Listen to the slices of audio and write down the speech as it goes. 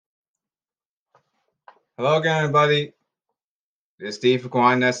Hello again, everybody. This is Steve for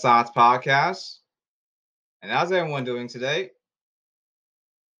Grindnet Thoughts Podcast. And how's everyone doing today?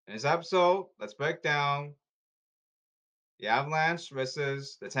 In this episode, let's break down the Avalanche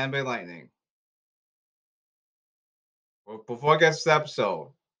versus the Tampa Bay Lightning. Well, before I get to this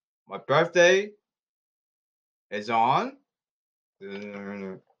episode, my birthday is on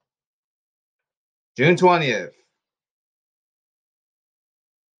June 20th.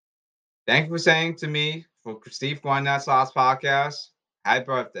 Thank you for saying to me for Steve Grindnet Thoughts Podcast, happy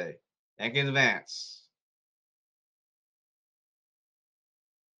birthday. Thank you in advance.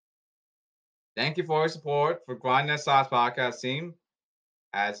 Thank you for your support for Grindnet Thoughts Podcast team.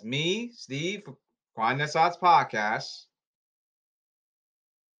 As me, Steve, for Grindnet Thoughts Podcast,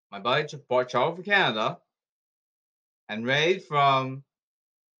 my buddy Charles from Canada, and Ray from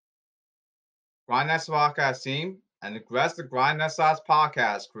Grindnet Podcast team, and the rest of the Grindnet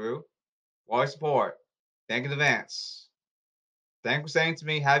Podcast crew, for your support. Thank you in advance. Thank you for saying to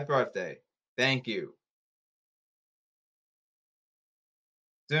me, happy birthday. Thank you.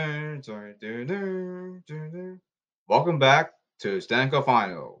 Welcome back to Stanco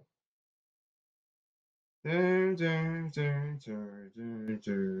Final.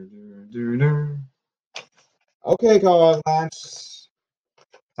 Okay, Colorado Avalanche.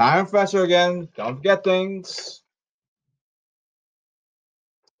 Time refresher again. Don't forget things.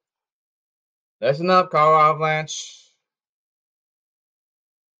 Listen up, Colorado Avalanche.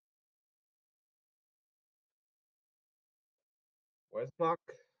 Where's the puck?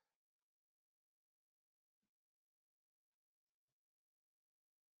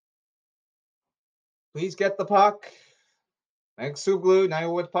 Please get the puck. Make super glue. Now you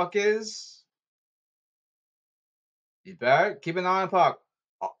know where the puck is. You better keep an eye on the puck.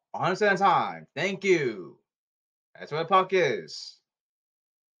 100% of the time. Thank you. That's where the puck is.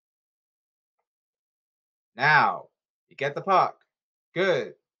 Now, you get the puck.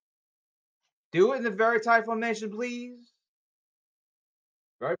 Good. Do it in the very tight formation, please.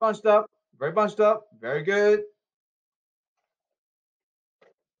 Very bunched up. Very bunched up. Very good.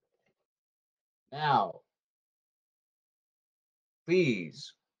 Now,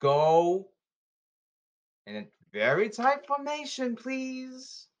 please go in a very tight formation,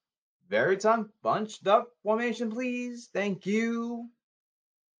 please. Very tight, bunched up formation, please. Thank you.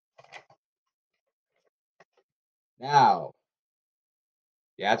 Now,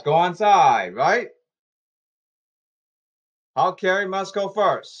 you have to go onside, right? Puck carry must go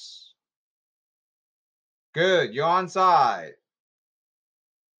first. Good, you're onside.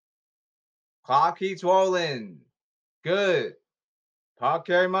 Clock keeps rolling. Good. Puck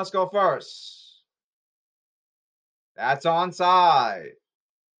carry must go first. That's onside.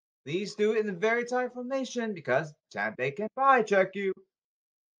 Please do it in the very tight formation because Tampa Bay can probably check you.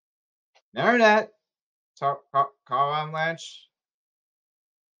 Marinette. Carl Avalanche.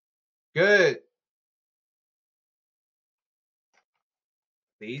 Good.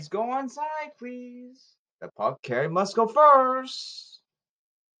 Please go onside, please. The puck carry must go first.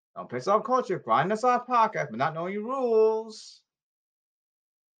 Don't piss off culture. Grind us off podcast, but not knowing your rules.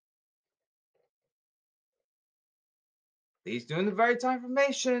 Please do in the very tight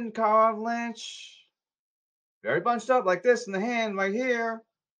formation, Carl Avalanche. Very bunched up like this in the hand right here.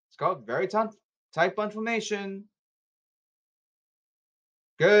 It's called very tight bunch formation.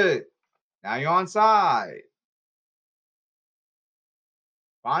 Good. Now you're onside.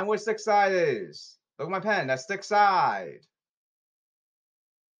 Find where stick side is. Look at my pen. That's stick side.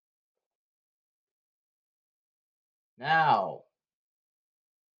 Now,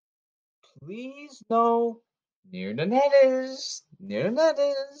 please know near the net is. Near the net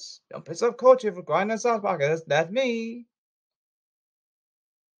is. Don't piss off culture for grinding South Pocket. That's me.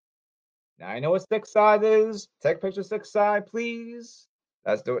 Now I know what stick side is. Take a picture of stick side, please.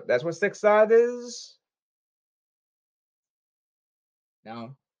 That's what stick side is.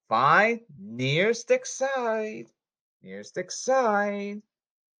 Now, find near stick side. Near stick side.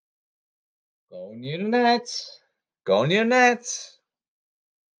 Go near the net. Go near the net.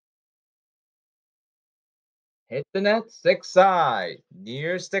 Hit the net, stick side.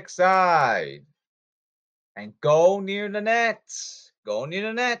 Near stick side. And go near the net. Go near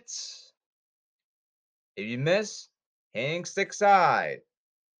the net. If you miss, hitting stick side.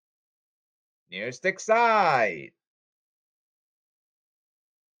 Near stick side.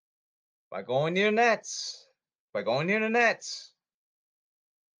 By going near nets. By going near the nets.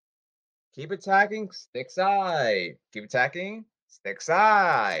 Keep attacking stick side. Keep attacking stick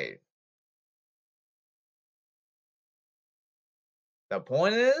side. The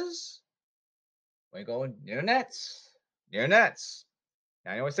point is, when you go near nets,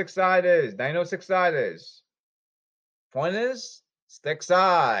 Now you know what stick side is. Now you know what stick side is. Point is, stick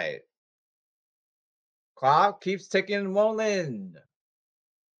side. Clock keeps ticking and rolling.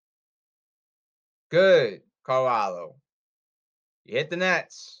 Good, Colorado. You hit the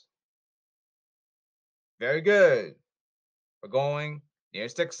nets. Very good. We're going near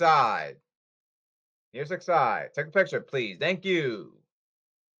stick side. Near stick side. Take a picture, please. Thank you.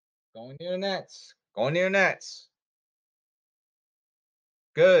 Going near the nets. Going near the nets.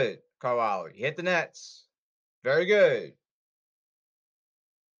 Good, Colorado. You hit the nets. Very good.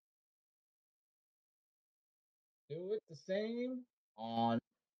 Do it the same on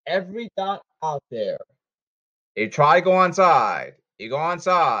every dot out there. You try to go on side. You go on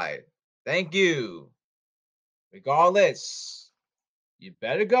side. Thank you. Regardless, you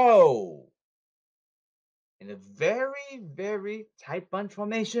better go in a very, very tight bunch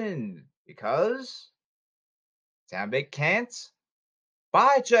formation because Tampa Bay can't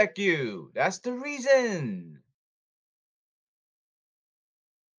buy check you. That's the reason.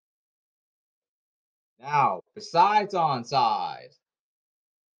 Now, besides onside.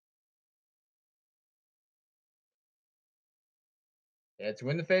 Let's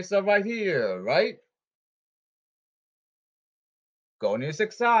win the face-off right here, right? Go near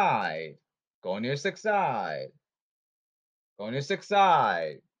six side. Go near six side. Go near six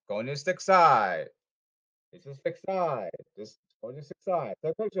side. Go near six side. This is six side. Just go near six side.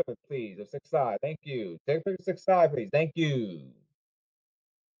 Take a picture, please, of six side. Thank you. Take a picture of six side, please. Thank you.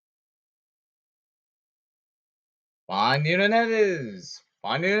 Find near the net is.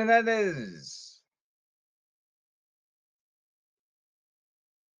 Find near the net is.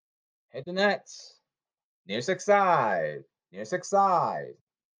 Hit the net. Near six side. Near six side.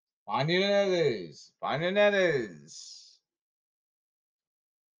 Find near the net is. Find near the net is.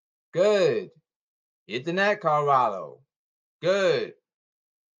 Good. Hit the net, Colorado. Good.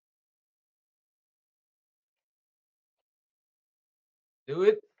 Do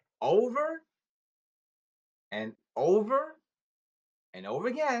it over and over and over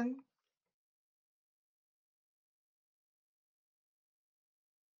again.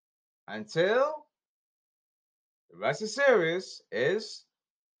 Until the rest of the series is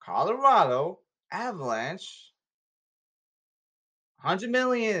Colorado Avalanche 100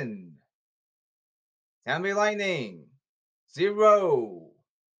 million. Tampa Bay Lightning 0.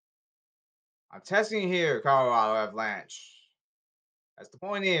 I'm testing here, Colorado Avalanche. That's the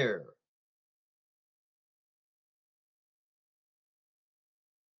point here.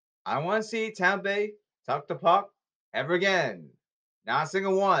 I don't want to see Tampa Bay tuck the puck ever again. Not a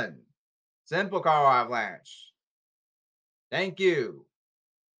single one. Simple, Colorado Avalanche. Thank you.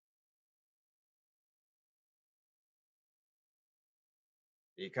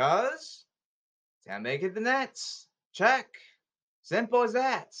 Because Tampa Bay hit the nets. Check. Simple as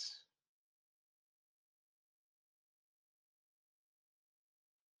that.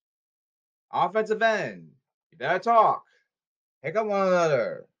 Offensive end. You better talk. Pick up one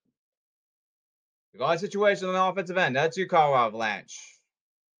another. You got a situation on the offensive end. That's you, Colorado Avalanche.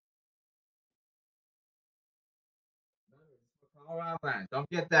 Colorado Avalanche. Don't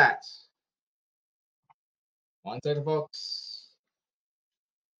forget that. 1 second, folks.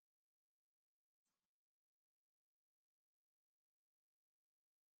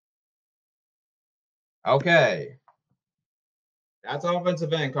 Okay. That's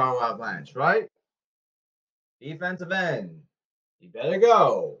offensive end, Colorado Avalanche, right? Defensive end. You better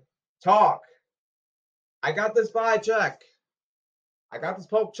go. Talk. I got this by check. I got this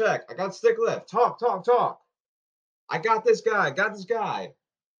poke check. I got stick lift. Talk, talk, talk. I got this guy. I got this guy.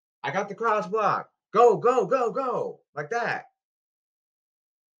 I got the crouch block. Go, go, go, go. Like that.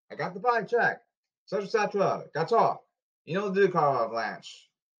 I got the by check. Etc. Got talk. You know what to do, Colorado Avalanche.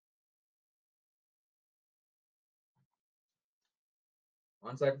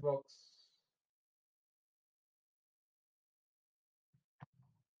 1 second, folks.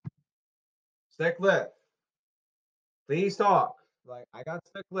 Stick lift. Please talk. Like, I got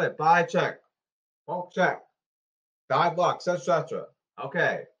stick lift. Buy check. Poke check. Dive block, etc.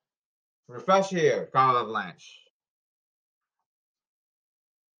 Okay. Refresh here, Colorado Avalanche.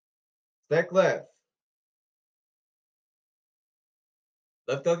 Stick lift.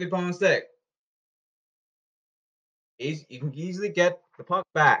 Lift up the opponent's stick. You can easily get the puck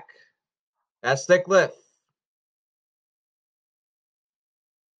back. That's stick lift.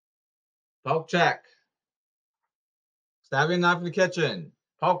 Poke check. Stab your knife in the kitchen.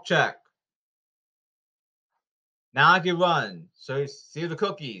 Poke check. Now I can run. So you see the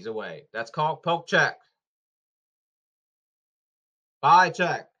cookies away. That's called poke check. Buy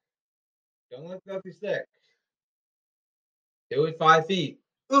check. Don't lift up your stick. Do it 5 feet.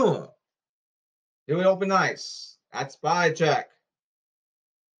 Do it open ice. That's spy check.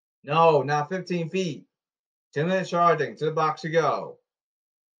 No, not 15 feet. 10 minutes charging. To the box you go.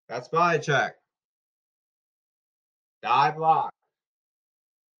 That's spy check. Die block.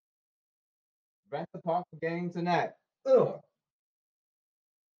 Prevent the puck from getting to net.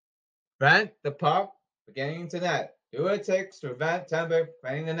 Prevent the puck from getting to net. Do what it takes to prevent Tampa Bay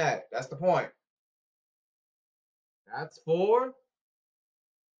from getting the net. That's the point. That's 4.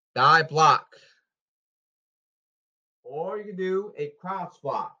 Die block. Or you can do a crouch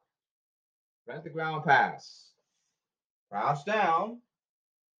block. Prevent the ground pass. Crouch down.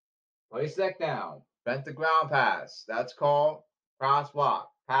 Put your stick down. Prevent the ground pass. That's called crouch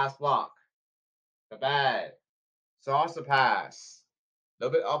block. Pass block. The bad. Salsa pass. A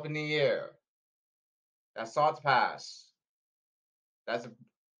little bit up in the air. That's salsa pass. That's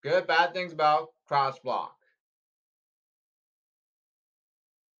good, bad things about crouch block.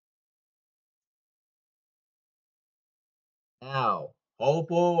 Now, hold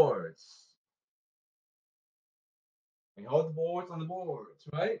boards. We hold the boards on the boards,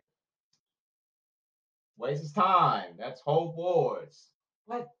 right? Wastes time. That's hold boards.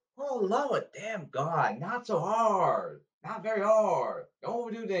 But, oh Lord, damn God, not so hard. Not very hard. Don't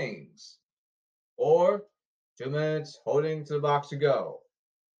overdo things. Or 2 minutes holding to the box to go.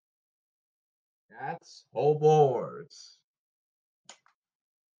 That's hold boards.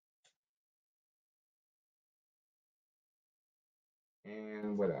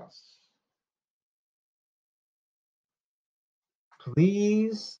 And what else?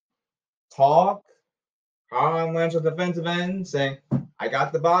 Please talk. Carl Lynch at defensive end saying, I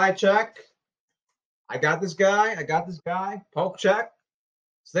got the buy check. I got this guy. I got this guy. Poke check.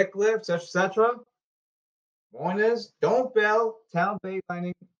 Stick lift, etc. Point is, don't bail Tampa Bay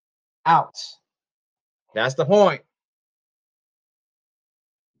Lightning out. That's the point.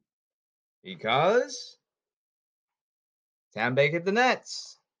 Because Tampa Bay hit the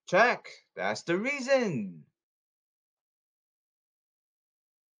nets. Check. That's the reason.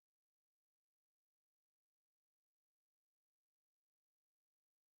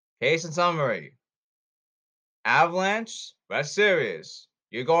 Case in summary. Avalanche, West Series.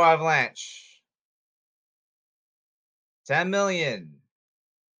 You go Avalanche. 10 million.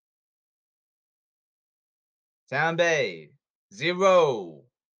 Tampa Bay, 0.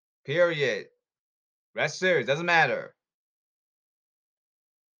 Period. West Series, doesn't matter.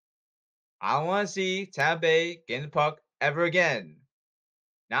 I don't want to see Tampa Bay getting the puck ever again.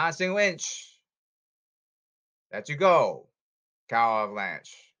 Not a single inch. Let you go, Cal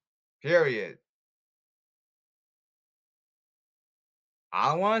Avalanche. Period.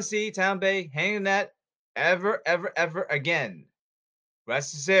 I don't want to see Tampa Bay hanging net ever, ever, ever again.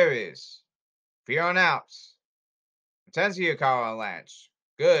 Rest of the series. From here on out. Pretend to you, Cal Avalanche.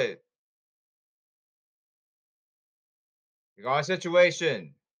 Good. You got a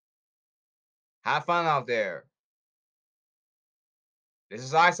situation. Have fun out there. This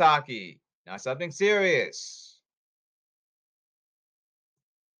is ice hockey, not something serious.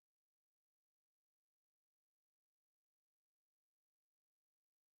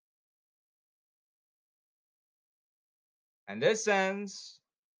 And this ends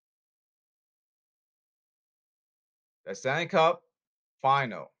the Stanley Cup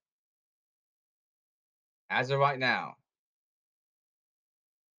final as of right now.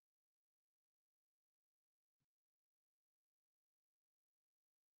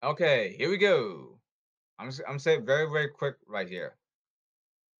 Okay, here we go. I'm gonna say it very, very quick right here.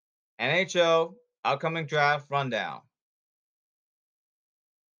 NHL upcoming draft rundown.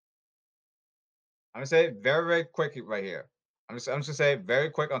 I'm gonna say it very, very quick right here. I'm just gonna say it very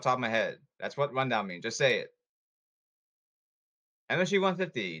quick on top of my head. That's what rundown means. Just say it. MSG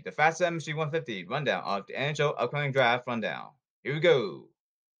 150, the fastest MSG 150 rundown of the NHL upcoming draft rundown. Here we go.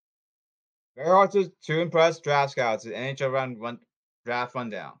 Very hard to impress draft scouts in NHL draft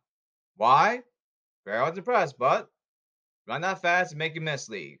rundown. Why? Very hard to impress, but run that fast and make you miss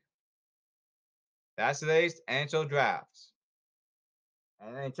league. That's today's NHL drafts.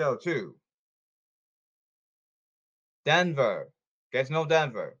 NHL 2. Denver. Get to know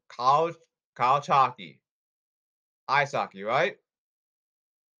Denver. College hockey. Ice hockey, right?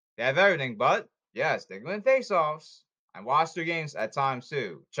 They have everything, but yes, they win face-offs and watch their games at times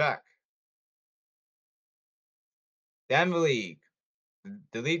too. Check. Denver League.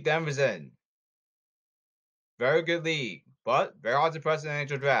 The league Denver's in. Very good league, but very hard to press in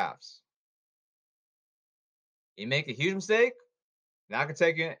NHL drafts. You make a huge mistake, not gonna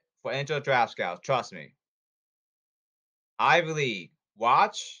take you for NHL draft scouts. Trust me. Ivy League.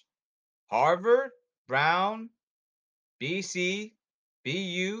 Watch Harvard, Brown, BC,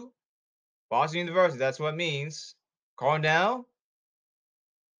 BU, Boston University. That's what it means. Cornell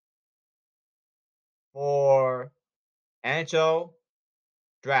for NHL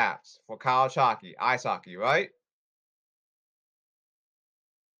drafts for college hockey, ice hockey, right?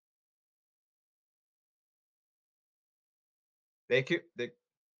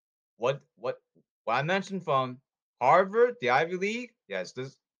 What I mentioned from Harvard, the Ivy League. Yes, this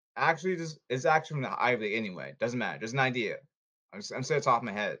is actually from the Ivy League anyway. Doesn't matter. Just an idea. I'm saying it off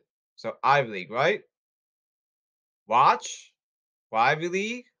my head. So Ivy League, right? Watch for Ivy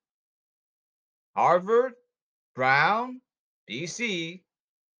League, Harvard, Brown, BC. I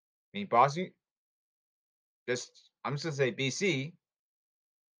mean Boston. I'm just gonna say BC,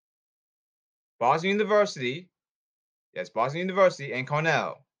 Boston University. Yes, Boston University and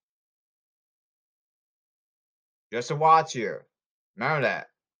Cornell. Just a watch here. Remember that.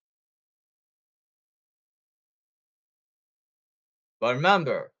 But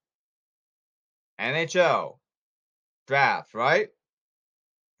remember, NHL draft, right?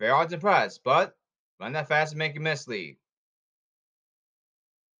 Very hard to press, but run that fast and make a mislead.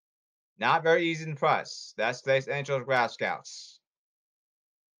 Not very easy to press. That's today's NHL draft scouts.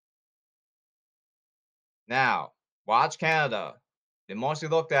 Now, watch Canada. They're mostly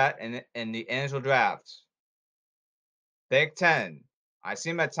looked at in the NHL draft. Big Ten. I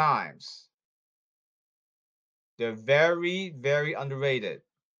see them at times. They're very, very underrated.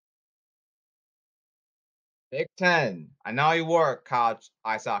 Big Ten. I know you work, college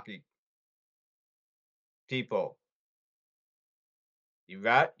ice hockey people. You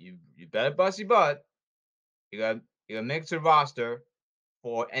better bust your butt. You gotta make it to the roster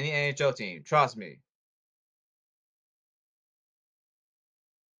for any NHL team. Trust me.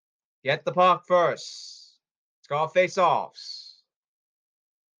 Get the puck first. It's called face-offs.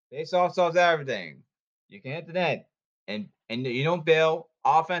 Face-offs solves everything. You can hit the net, and you don't bail.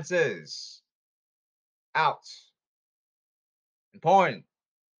 Offenses out. Important.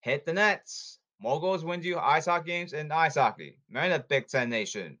 Hit the nets. More goals wins you ice hockey games in ice hockey. Remember that Big Ten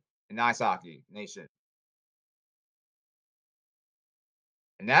nation in ice hockey nation.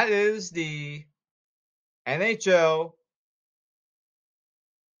 And that is the NHL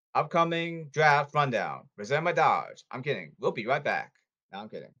upcoming draft rundown. Present by Dodge. I'm kidding. We'll be right back. No, I'm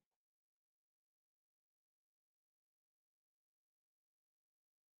kidding.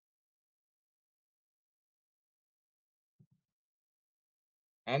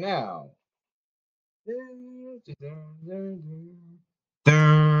 And now.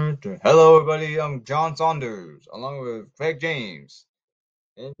 Hello, everybody. I'm John Saunders, along with Craig James,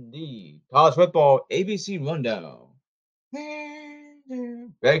 in the college football ABC rundown.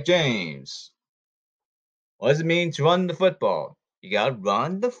 Craig James, what does it mean to run the football? You gotta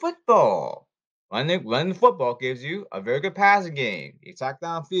run the football. Run the football gives you a very good passing game. You attack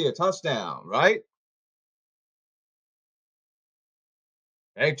downfield, touchdown, right?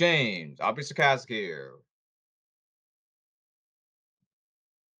 Craig James, I'll be sarcastic here.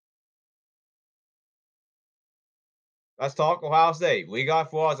 Let's talk Ohio State. We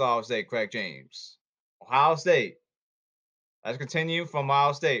got for us, Ohio State, Craig James. Ohio State. Let's continue from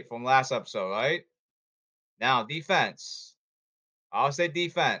Ohio State from last episode, right? Now, defense. Ohio State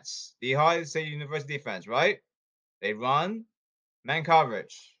defense. The Ohio State University defense, right? They run man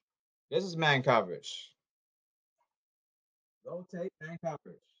coverage. This is man coverage. Rotate man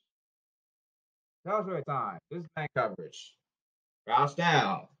coverage. Coverage time. This is man coverage. Crouch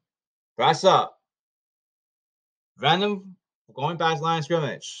down. Press up. Random going past line of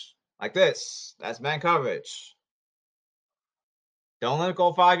scrimmage. Like this. That's man coverage. Don't let it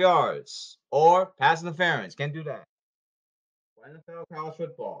go 5 yards. Or pass interference. Can't do that. NFL college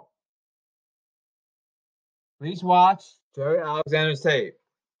football. Please watch Jerry Alexander's tape.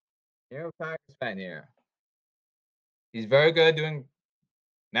 You're a Packers fan here. He's very good doing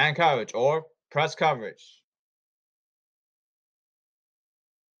man coverage or press coverage.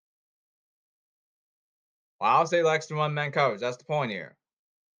 Ohio State likes to run man coverage. That's the point here.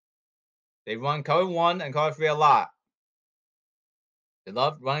 They run cover 1 and cover 3 a lot. They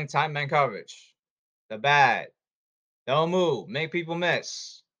love running tight man coverage. They're bad. Don't move. Make people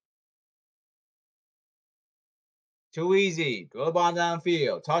miss. Too easy. Throw the ball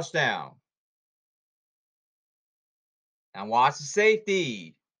downfield. Touchdown. Now watch the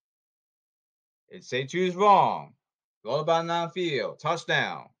safety. If they choose wrong, throw the ball downfield.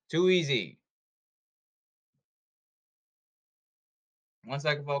 Touchdown. Too easy. 1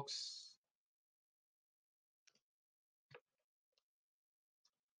 second, folks.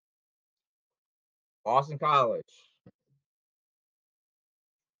 Boston College.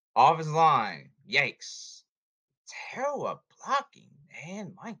 Offensive line. Yikes. terrible blocking,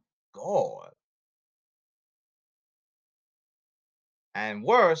 man. My God. And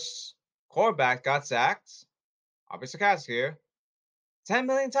worse, quarterback got sacked. I'll be sarcastic here. 10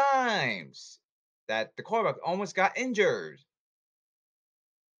 million times that the quarterback almost got injured.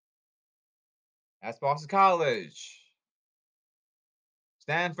 That's Boston College.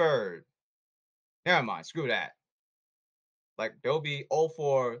 Stanford. Never mind, screw that. Like, they'll be 0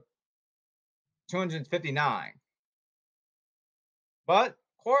 for 259. But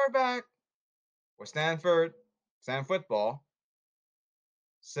quarterback for Stanford football,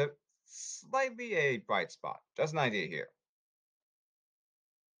 slightly a bright spot. Just an idea here.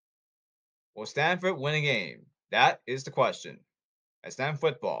 Will Stanford win a game? That is the question. At Stanford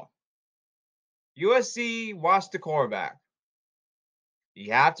football. USC watched the quarterback.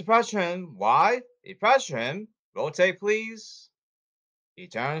 You have to pressure him. Why? They pressure him. Rotate, please. He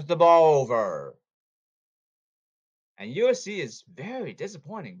turns the ball over. And USC is very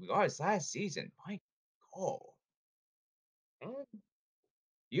disappointing regardless last season. My God. And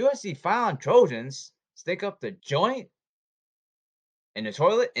USC found Trojans stick up the joint in the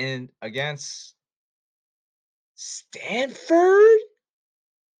toilet and against Stanford?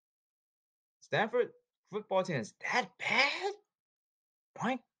 Stanford football team is that bad?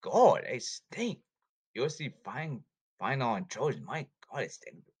 My God, they stink. USC fine on Trojans. My God, they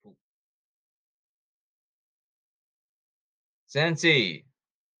stink the poop. Cincy,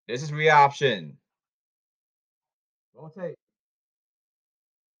 this is reoption. Rotate.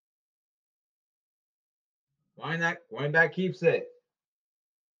 Running back keeps it.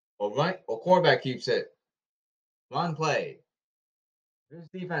 Or quarterback keeps it. Run play. Here's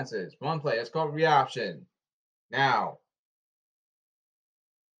defenses. Run play. That's called reoption. Now.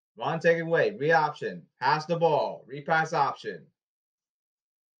 Run take it away. Reoption. Pass the ball. Repass option.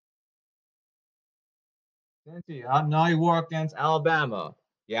 Cincy, now you work against Alabama.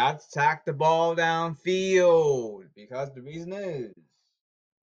 You have to tack the ball downfield. Because the reason is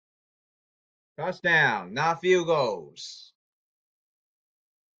touchdown, not field goals.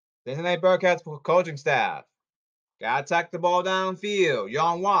 Cincinnati Bearcats coaching staff. Gotta tack the ball downfield. You're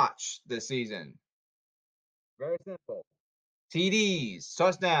on watch this season. Very simple. TDs,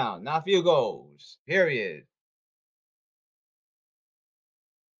 touchdown, not field goals. Period.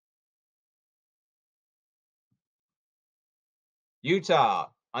 Utah,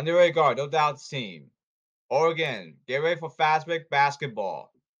 underrated guard, no doubt team. Oregon, get ready for fast break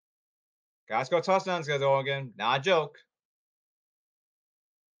basketball. Guys score touchdowns against Oregon, not a joke.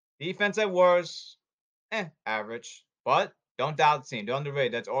 Defense at worst, average. But don't doubt the team. Don't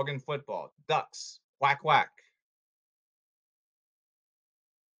underrate. That's Oregon football. Ducks, whack whack.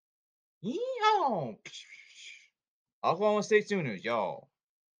 Yeehaw! Oklahoma State Sooners, y'all.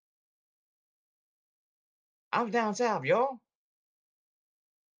 I'm down south, y'all.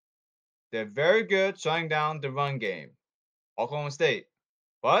 They're very good shutting down the run game. Oklahoma State.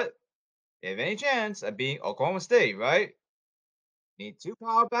 But if any chance of being Oklahoma State, right? Need 2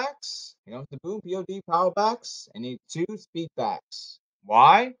 power backs. You know, the boom POD power backs. And need 2 speed backs.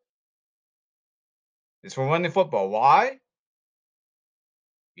 Why? It's for running football. Why?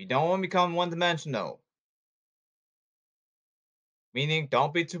 You don't want to become one-dimensional. Meaning,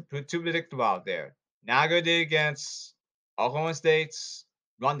 don't be too predictable out there. Not good against Oklahoma State's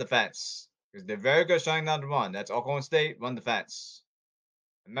run defense. Because they're very good shutting down the run. That's Oklahoma State run defense.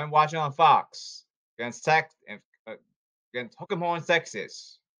 I remember watching on Fox against against Hook'em Horns,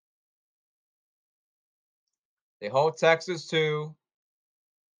 Texas. They hold Texas to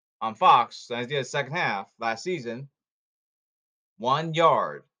on Fox, as they did the second half last season, 1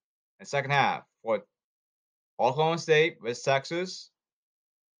 yard in second half for Oklahoma State versus Texas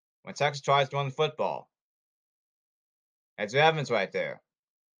when Texas tries to run the football. That's your evidence right there.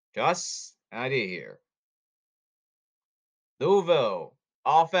 Just an idea here. Louisville,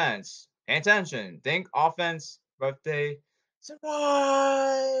 offense. Pay attention. Think offense, birthday,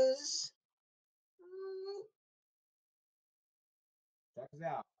 surprise. Check this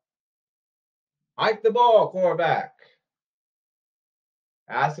out. Hike the ball, quarterback.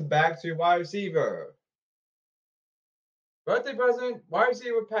 Pass it back to your wide receiver. Birthday present, wide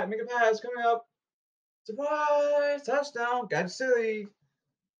receiver, make a pass coming up. Surprise! Touchdown! Got silly.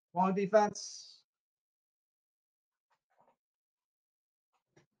 On defense.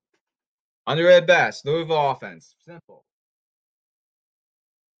 Underrated best, Louisville offense. Simple.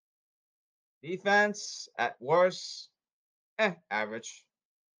 Defense, at worst, average.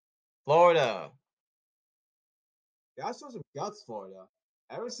 Florida. Gotta show some guts, Florida.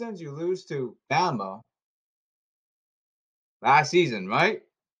 Ever since you lose to Bama last season, right?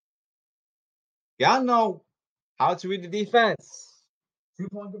 Gotta know How to read the defense.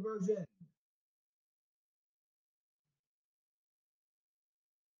 2-point conversion.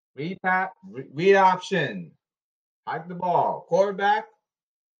 Read option. Hike the ball. Quarterback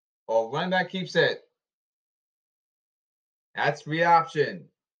or running back keeps it. That's read option.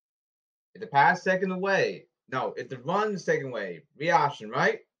 If the pass is taken away. No, if the run is taken away. Read option,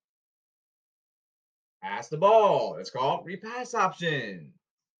 right? Pass the ball. It's called repass option.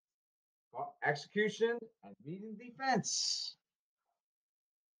 Execution and reading defense.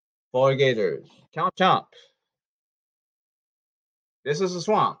 Florida Gators. Count chomp. This is a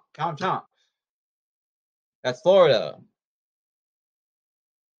swamp. Count chomp. That's Florida.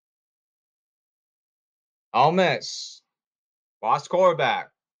 Ole Miss. Lost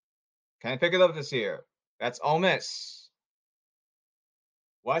quarterback. Can't pick it up this year. That's Ole Miss.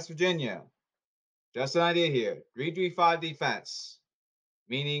 West Virginia. Just an idea here. 3-3-5 defense.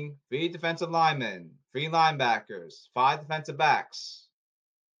 Meaning 3 defensive linemen, 3 linebackers, 5 defensive backs.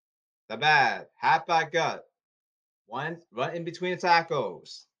 The bad. Halfback gut. 1 run in between the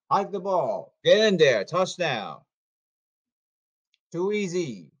tackles. Hike the ball. Get in there. Touchdown. Too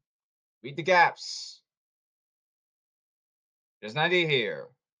easy. Read the gaps. There's an idea here.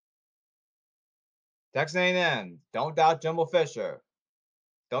 Texas A&M. Don't doubt Jumbo Fisher.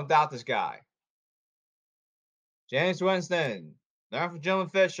 Don't doubt this guy. James Winston. Learn from Jumbo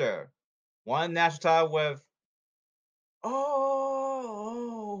Fisher. Won national title with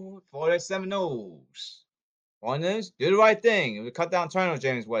Florida Seminoles. One is do the right thing. We cut down turnovers,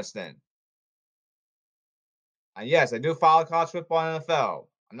 James Winston. And yes, I do follow college football and NFL.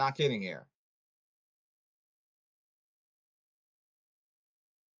 I'm not kidding here.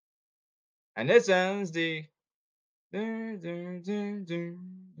 And this ends the. And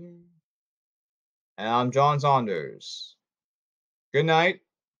I'm John Saunders. Good night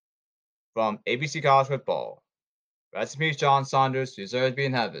from ABC College Football. Rest in peace, John Saunders. You deserve to be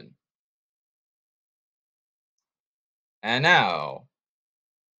in heaven. And now,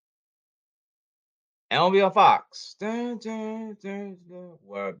 MLB on Fox,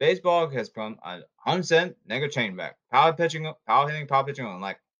 where baseball has become a 100% negative chain wreck. Power hitting, power pitching on.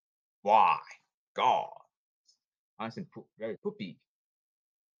 Like, why? God. Honestly, very poopy.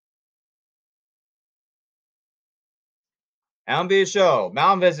 MLB show,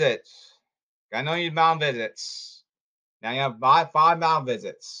 mound visits. I know you need mound visits. Now you have 5 mound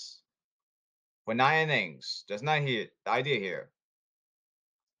visits for 9 innings. Just not here. The idea here.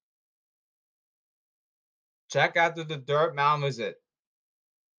 Check after the dirt mound visit.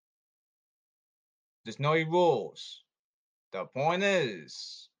 Just know your rules. The point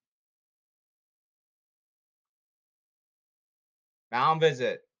is, mound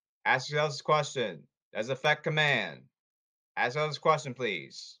visit. Ask yourself this question. Does it affect command? Ask yourself this question,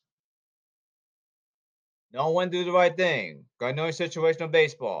 please. No one do the right thing. Gotta know your situational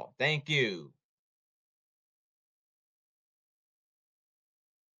baseball. Thank you.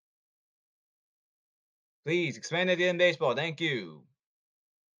 Please expand it in baseball. Thank you.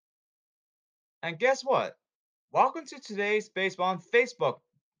 And guess what? Welcome to today's baseball on Facebook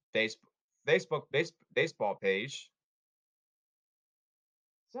baseball page.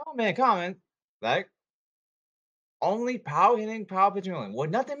 Someone made a comment like only power hitting, power pitching only. Well,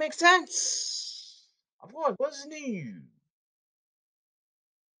 nothing makes sense. Of course, what's new?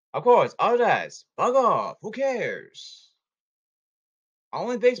 Of course, others, bug off. Who cares?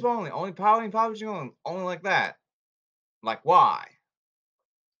 Only baseball only, only power hitting, power pitching only like that. Like why?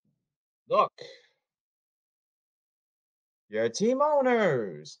 Look, your team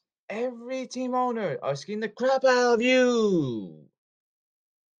owners. Every team owner are scaring the crap out of you.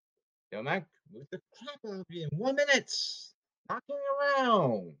 Yo, man, move the crap out of you in 1 minute. Not getting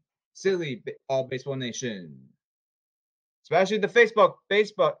around. Silly all baseball nation. Especially the Facebook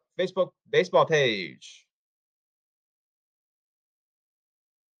baseball page.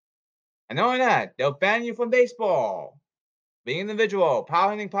 And not only that, they'll ban you from baseball. Being individual,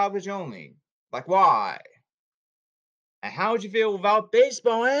 power hitting, power pitching only. Like why? And how would you feel without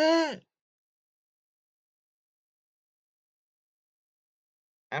baseball, eh?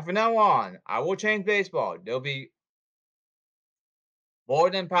 And from now on, I will change baseball. There'll be more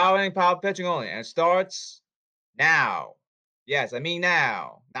than power hitting, power pitching only. And it starts now. Yes, I mean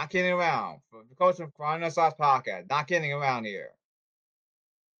now. Not kidding around. For the coach from Chrono Sauce Podcast. Not kidding around here.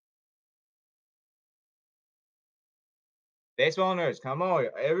 Baseball owners, come on,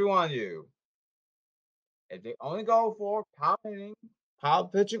 every one of you. If they only go for power hitting, power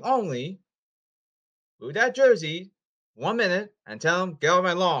pitching only, move that jersey 1 minute and tell them, get off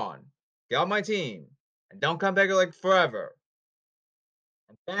my lawn, get off my team, and don't come back like forever.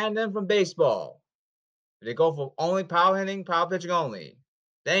 And ban them from baseball. They go for only power hitting, power pitching only.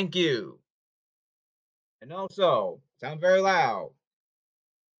 Thank you. And also, sound very loud.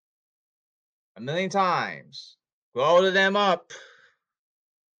 1,000,000 times. Grow the them up.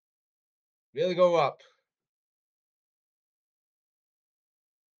 Really go up.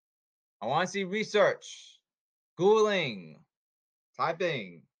 I want to see research, Googling,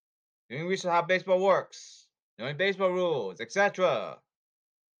 typing, doing research on how baseball works, knowing baseball rules, etc.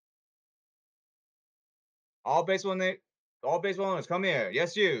 All baseball owners, come here.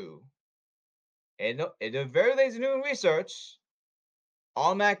 Yes, you. And they're very lazy doing research.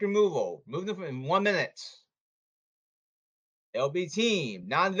 Automatic removal. Move them in 1 minute. It'll be team,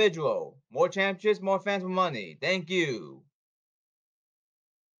 not individual. More championships, more fans, more money. Thank you.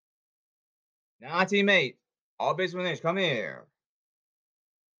 Now, teammate. All baseball owners, come here.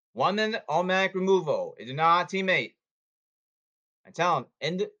 1 minute automatic removal. It is not a teammate. I tell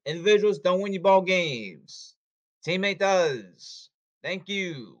them, individuals don't win your ball games. Teammate does. Thank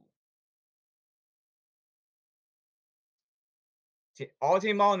you. All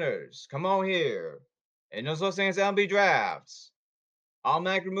team owners, come on here. And no such thing as MLB drafts.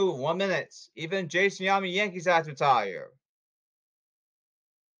 Automatic remove 1 minute. Even Jason Yami Yankees has to retire.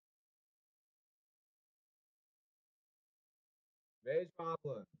 Raise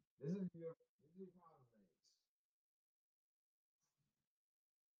problem. This is your problem.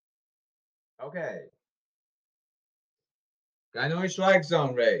 Okay. Got no strike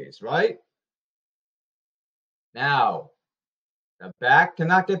zone raise, right? Now, the back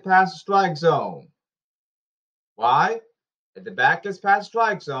cannot get past the strike zone. Why? If the back gets past the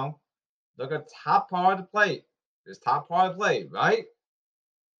strike zone, look at the top part of the plate. This top part of the plate, right?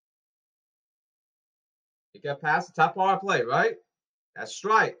 You get past the top part of the plate, right? That's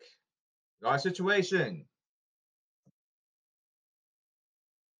strike. Guard situation.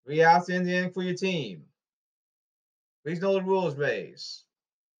 3 outs in the inning for your team. Please know the rules, Rays.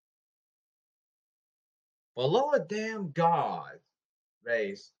 Below a damn guard,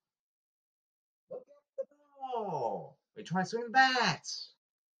 Rays. Look at the ball. We try to swing the bats.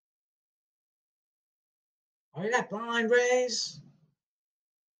 Are you not blind, Rays?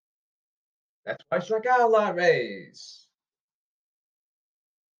 That's why I struck out a lot, Rays.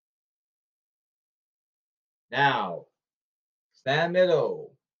 Now, stand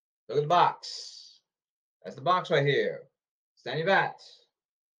middle. Look at the box. That's the box right here. Stand your bat.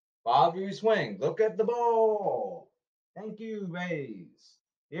 Follow your swing. Look at the ball. Thank you, Rays.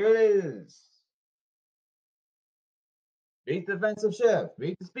 Here it is. Beat the defensive shift.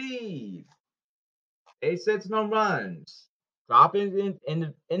 Beat the speed. 8 sets, no runs. Drop in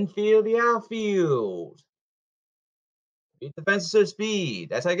the infield, the outfield. Beat defensive speed.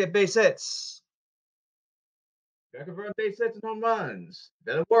 That's how you get base hits. You gotta convert base hits and home runs.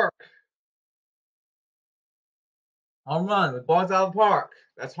 Better work. Home run with balls out of the park.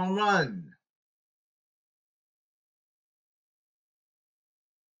 That's home run.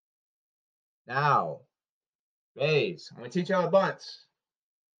 Now, Rays, I'm gonna teach you how to bunt.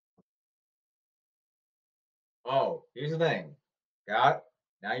 Oh, here's the thing. Got it?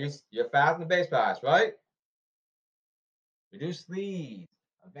 Now you're fast in the base pass, right? Reduce lead.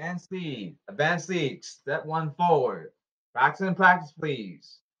 Advance lead. Advance lead. Step 1 forward. Practice and practice,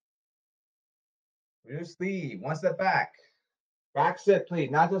 please. Reduce lead. 1 step back. Practice it,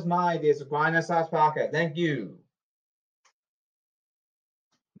 please. Not just my ideas. So grind that size pocket. Thank you.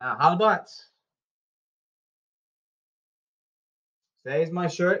 Now, how to bunt? Says my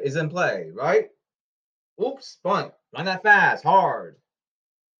shirt is in play, right? Oops, bunt. Run that fast, hard.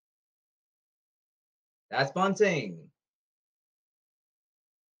 That's bunting.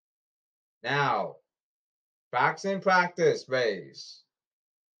 Now, practice and practice, Rays.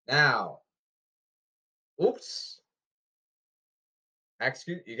 Now, oops.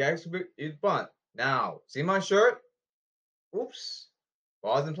 You gotta execute bunt. Now, see my shirt? Oops.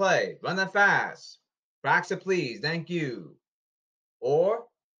 Ball's in play. Run that fast. Practice it, please. Thank you. Or,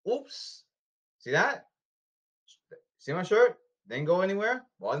 oops. See that? See my shirt? Didn't go anywhere.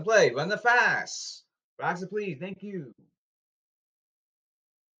 Ball in play. Run the fast. Practice it, please. Thank you.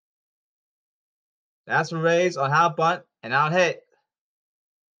 That's for Rays on how to bunt and out hit.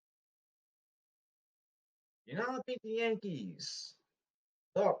 You're not gonna beat the Yankees.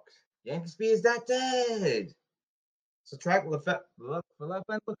 Look, Yankee speed is that dead. Subtract left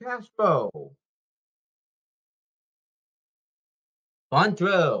end Castro. Bunt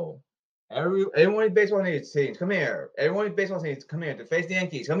drill. Everyone in baseball needs teams. Come here. Everyone in baseball needs come here to face the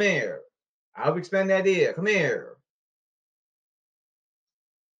Yankees. Come here. I'll expand the idea. Come here.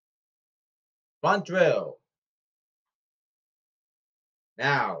 Bunt drill.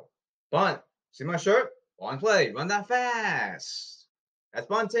 Now, bunt. See my shirt? On play, run that fast. That's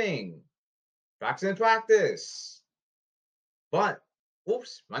bunting. Practice and practice. Bunt.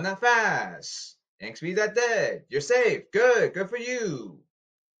 Oops, run that fast. Yank speed that dead. You're safe. Good. Good for you.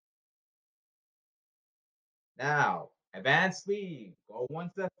 Now, advance lead. Go one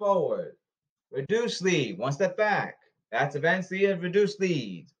step forward. Reduce lead. One step back. That's advance lead and reduce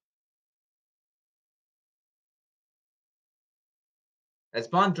lead. That's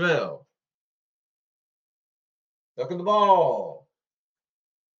bunt drill. Look at the ball.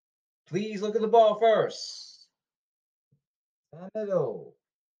 Please look at the ball first. Stand middle.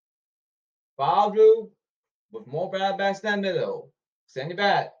 Foul Drew with more bad bats than middle. Send your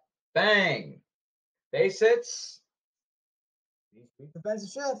bat. Bang. Base hits. Beat defensive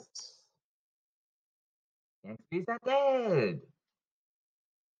shift. Yank speeds that dead.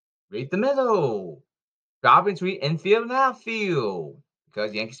 Read the middle. Drop between infield and outfield.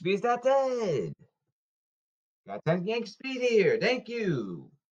 Because Yankee speed is that dead. Got 10 Yankee speed here. Thank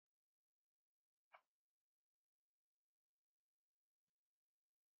you.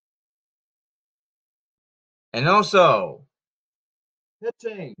 And also,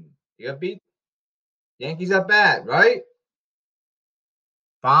 pitching. You got beat Yankees at bat, right?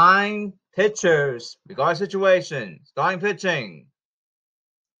 Find pitchers, regardless situation. Starting pitching.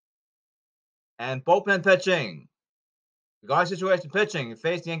 And bullpen pitching. Regardless situation, pitching. You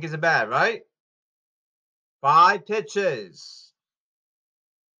face the Yankees at bat, right? 5 pitches.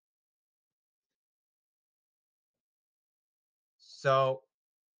 So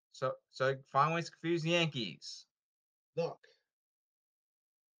find ways to confuse the Yankees. Look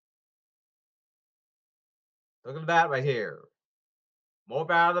at the bat right here. More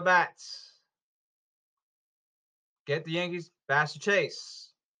bat out of the bats. Get the Yankees faster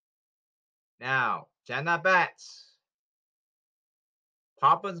chase. Now, jam that bats.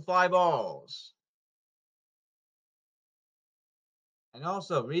 Pop and fly balls. And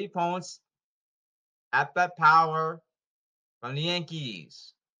also read opponents at bat power from the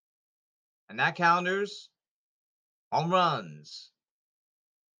Yankees. And that counters home runs.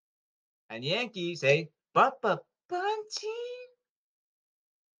 And the Yankees say, bunting. Because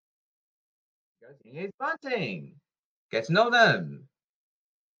the Yankees bunting. Get to know them.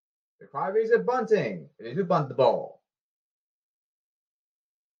 The Crybabies are bunting. They do bunt the ball.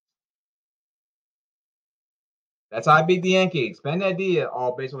 That's how I beat the Yankees. Expand the idea,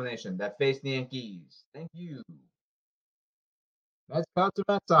 all baseball nation that face the Yankees. Thank you. Let's go to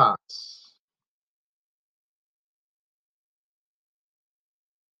Red Sox.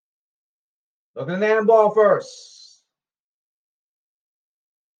 Look at the man ball first.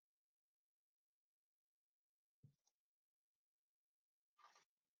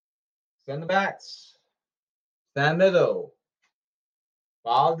 Send the bats. Stand middle.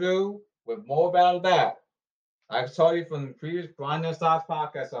 Foul Drew with more battle bat. I told you from the previous Grind Red Sox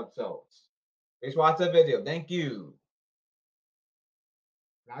podcast episodes. Please watch that video. Thank you.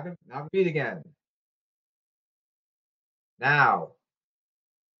 Not repeat again. Now,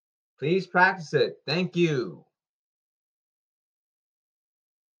 please practice it. Thank you.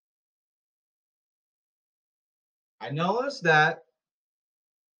 I noticed that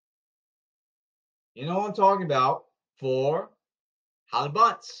you know what I'm talking about for how to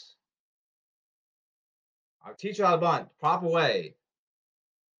bunt. I'll teach you how to bunt the proper way.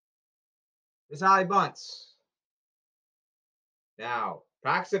 This is how he bunts. Now,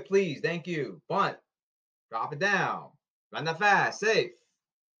 practice it, please. Thank you. Bunt. Drop it down. Run that fast. Safe.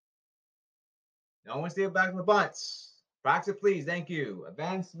 No one steal back from the bunts. Practice it, please. Thank you.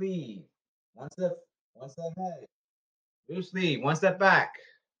 Advance lead. One step ahead. Loose lead. One step back.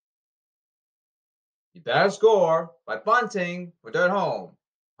 You better score by bunting for third home.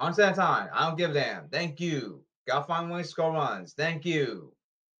 100% of the time. I don't give a damn. Thank you. Gotta find ways to score runs. Thank you.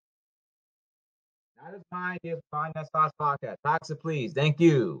 That is my idea for Grind Red Sox podcast. Practice it, please. Thank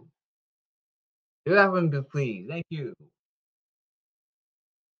you. Do that for me, please. Thank you.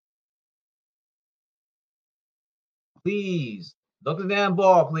 Please. Look at the damn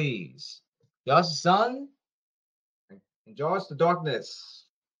ball, please. Just the sun. Enjoy the darkness.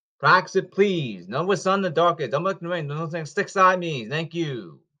 Practice it, please. Know what sun the dark is. Don't look in the rain. Don't know what stick side means. Thank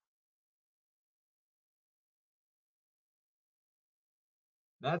you.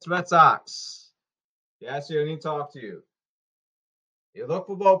 That's Red Sox. Yes, I need to talk to you. You look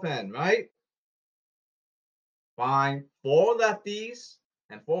for bullpen, right? Fine. 4 lefties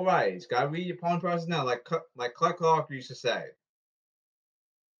and 4 righties. Gotta read your opponent personnel, like Clark Clark used to say.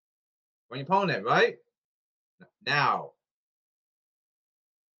 When your opponent, right? Now,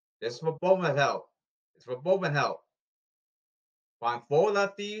 this is for bullpen help. It's for bullpen help. Find 4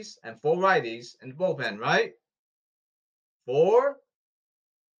 lefties and 4 righties in the bullpen, right? 4.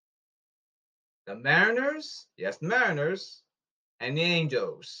 The Mariners, yes, the Mariners, and the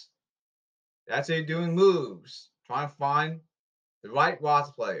Angels. That's how you're doing moves. Trying to find the right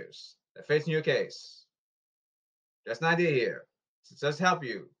roster players that fits in your case. Just an idea here. So just help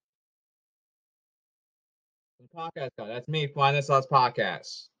you. The podcast guy. That's me, Finance Sauce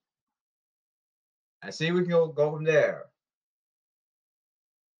Podcast. And see we can go from there.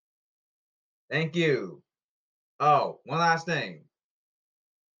 Thank you. Oh, one last thing.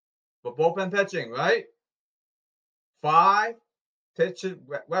 For bullpen pitching, right? 5 pitch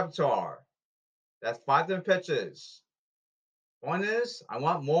repertoire. That's 5 different pitches. One is I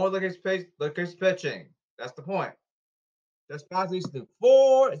want more location pitching. That's the point. Just pass these to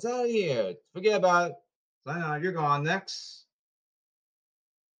 4. It's out of here. Forget about it. So you're gone next.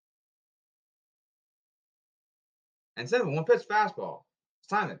 And 7, 1 pitch fastball. It's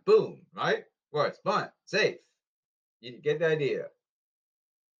time it. Boom. Right? Works. Bunt. Safe. You get the idea.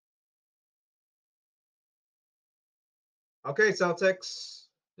 Okay, Celtics.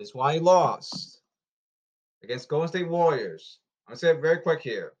 This is why you lost against Golden State Warriors. I'm going to say it very quick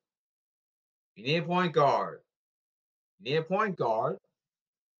here. You need a point guard. You need a point guard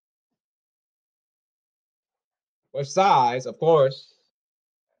with size, of course.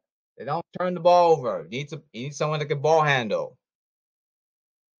 They don't turn the ball over. You need someone that can ball handle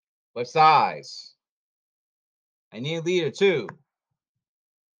with size. I need a leader too.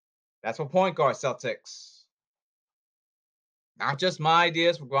 That's what point guard, Celtics. Not just my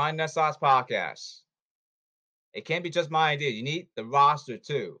ideas for Grinding That Sauce podcast. It can't be just my idea. You need the roster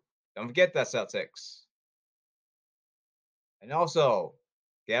too. Don't forget that, Celtics. And also,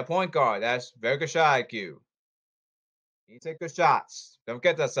 get a point guard. That's very good shot IQ. You need to take good shots. Don't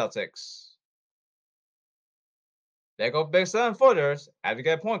forget that, Celtics. They go big 7-footers after you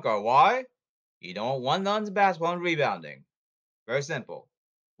get a point guard. Why? You don't want nuns in basketball and rebounding. Very simple.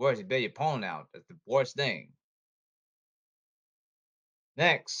 Worse, you bail your opponent out. That's the worst thing.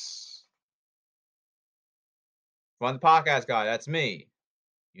 Next. From the podcast guy, that's me.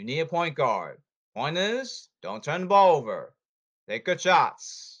 You need a point guard. Point is, don't turn the ball over. Take good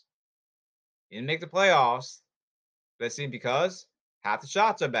shots. You didn't make the playoffs. Especially because half the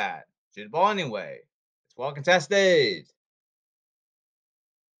shots are bad. Shoot the ball anyway. It's well contested.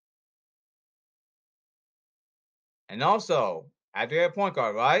 And also, after you get a point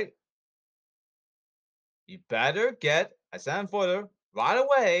guard, right? You better get a 7-footer right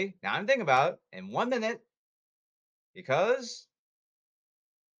away. Now I'm thinking about it in 1 minute. Because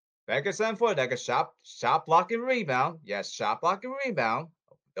better get 7-footer that can shot block and rebound. Yes, shot block and rebound.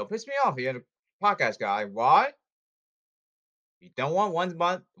 Don't piss me off here, the podcast guy. Why? You don't want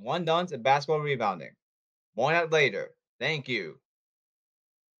one duns in basketball rebounding. More on that later. Thank you.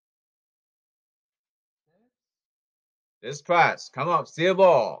 This press. Come up, steal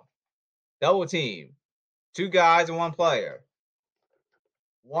ball. Double team. 2 guys and 1 player.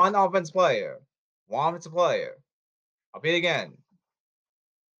 1 offensive player. 1 offensive player. I'll beat again.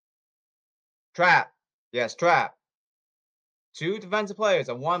 Trap. Yes, trap. 2 defensive players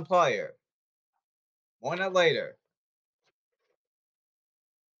and 1 player. More on that later.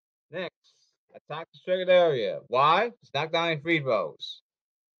 Next. Attack the triggered area. Why? Just knock down any free throws.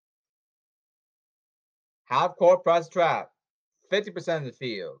 Half court press trap. 50% of the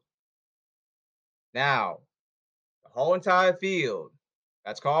field. Now, the whole entire field.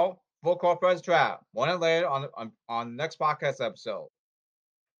 That's called full court press trap. More on later on the next podcast episode.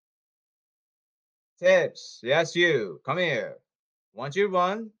 Tips. Yes, you. Come here. Once you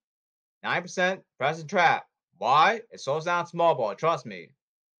run, 9% press and trap. Why? It slows down small ball. Trust me.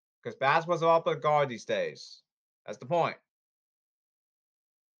 Because basketball's all about guard these days. That's the point.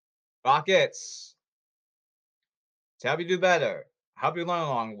 Rockets. To help you do better. Help you learn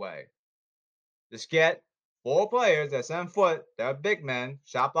along the way. Just get 4 players that 7 foot, that are big men,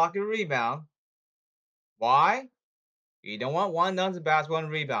 shot block and rebound. Why? You don't want 1 nuns in basketball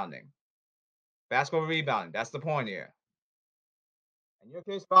and rebounding. Basketball rebounding. That's the point here. In your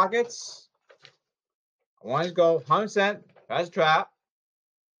case, Rockets, I want you to go 100% press trap.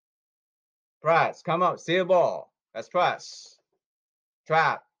 Press. Come up. Steal the ball. That's press.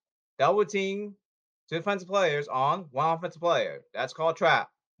 Trap. Double team 2 defensive players on 1 offensive player. That's called trap.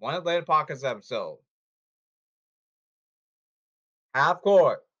 One of the later podcast episode. Half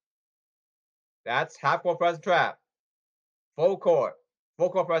court. That's half court press and trap. Full court. Full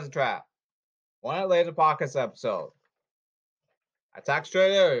court press and trap. One of the later podcast episode. Attack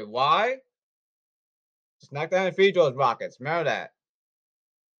straight area. Why? Just knock down the free throws, Rockets. Remember that.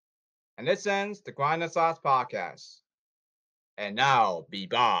 And this ends the Grinding That Sauce podcast. And now be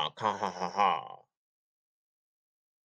back. Ha ha ha ha.